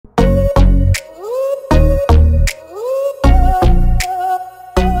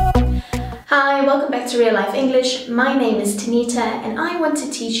to Real Life English. My name is Tanita and I want to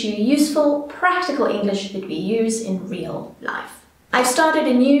teach you useful, practical English that we use in real life. I've started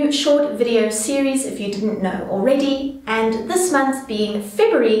a new short video series if you didn't know already, and this month being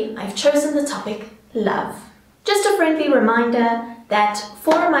February, I've chosen the topic love. Just a friendly reminder that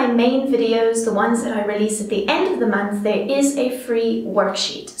for my main videos, the ones that I release at the end of the month, there is a free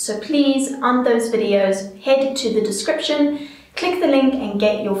worksheet. So please, on those videos, head to the description, click the link and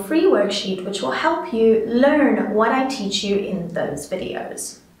get your free worksheet, which will help you learn what I teach you in those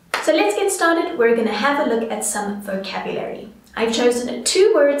videos. So let's get started. We're going to have a look at some vocabulary. I've chosen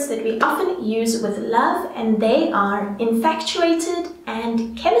two words that we often use with love, and they are infatuated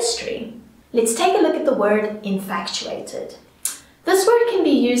and chemistry. Let's take a look at the word infatuated. This word can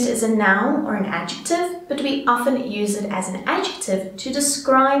be used as a noun or an adjective, but we often use it as an adjective to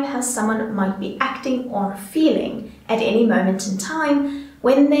describe how someone might be acting or feeling at any moment in time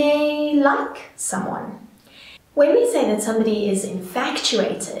when they like someone. When we say that somebody is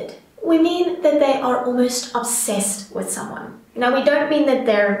infatuated, we mean that they are almost obsessed with someone. Now, we don't mean that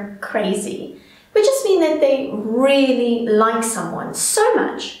they're crazy. We just mean that they really like someone so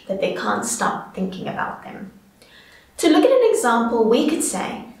much that they can't stop thinking about them. To look at an example, we could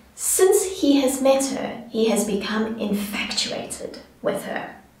say, since he has met her, he has become infatuated with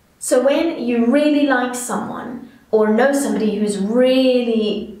her. So when you really like someone or know somebody who's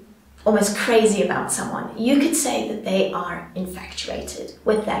really almost crazy about someone, you could say that they are infatuated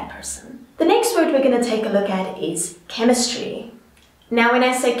with that person. The next word we're going to take a look at is chemistry. Now, when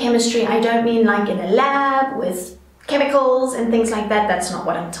I say chemistry, I don't mean like in a lab with chemicals and things like that. That's not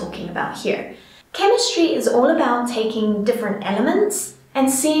what I'm talking about here. Chemistry is all about taking different elements and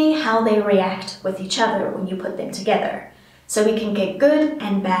seeing how they react with each other when you put them together. So we can get good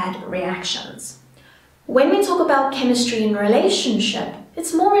and bad reactions. When we talk about chemistry in relationship,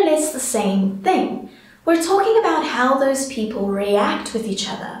 it's more or less the same thing. We're talking about how those people react with each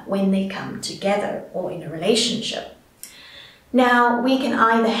other when they come together or in a relationship. Now, we can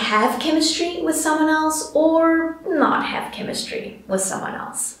either have chemistry with someone else or not have chemistry with someone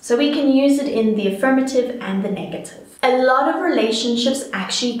else. So we can use it in the affirmative and the negative. A lot of relationships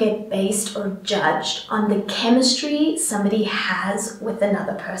actually get based or judged on the chemistry somebody has with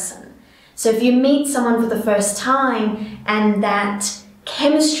another person. So if you meet someone for the first time and that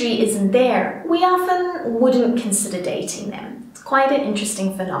chemistry isn't there, we often wouldn't consider dating them. It's quite an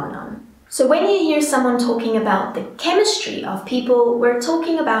interesting phenomenon. So when you hear someone talking about the chemistry of people, we're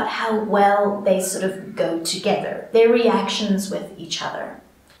talking about how well they sort of go together, their reactions with each other.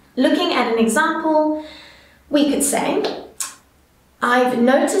 Looking at an example, we could say, I've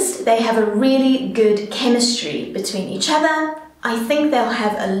noticed they have a really good chemistry between each other. I think they'll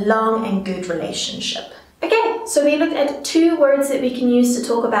have a long and good relationship. Okay, so we looked at two words that we can use to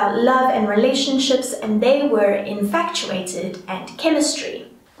talk about love and relationships, and they were infatuated and chemistry.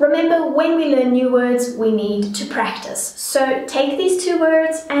 Remember, when we learn new words, we need to practice. So take these two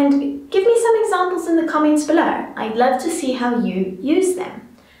words and give me some examples in the comments below. I'd love to see how you use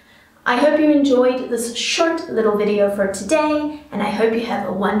them. I hope you enjoyed this short little video for today, and I hope you have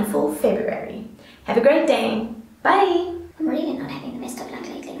a wonderful February. Have a great day. Bye! I'm really not having the best of luck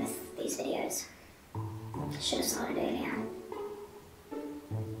lately with these videos. Should have started earlier.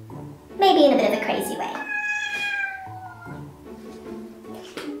 Maybe in a bit of a crazy way.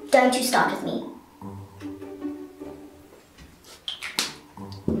 Don't you start with me.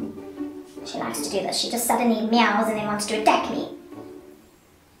 She likes to do this. She just suddenly meows and then wants to attack me.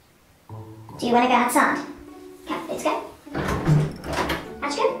 Do you want to go outside?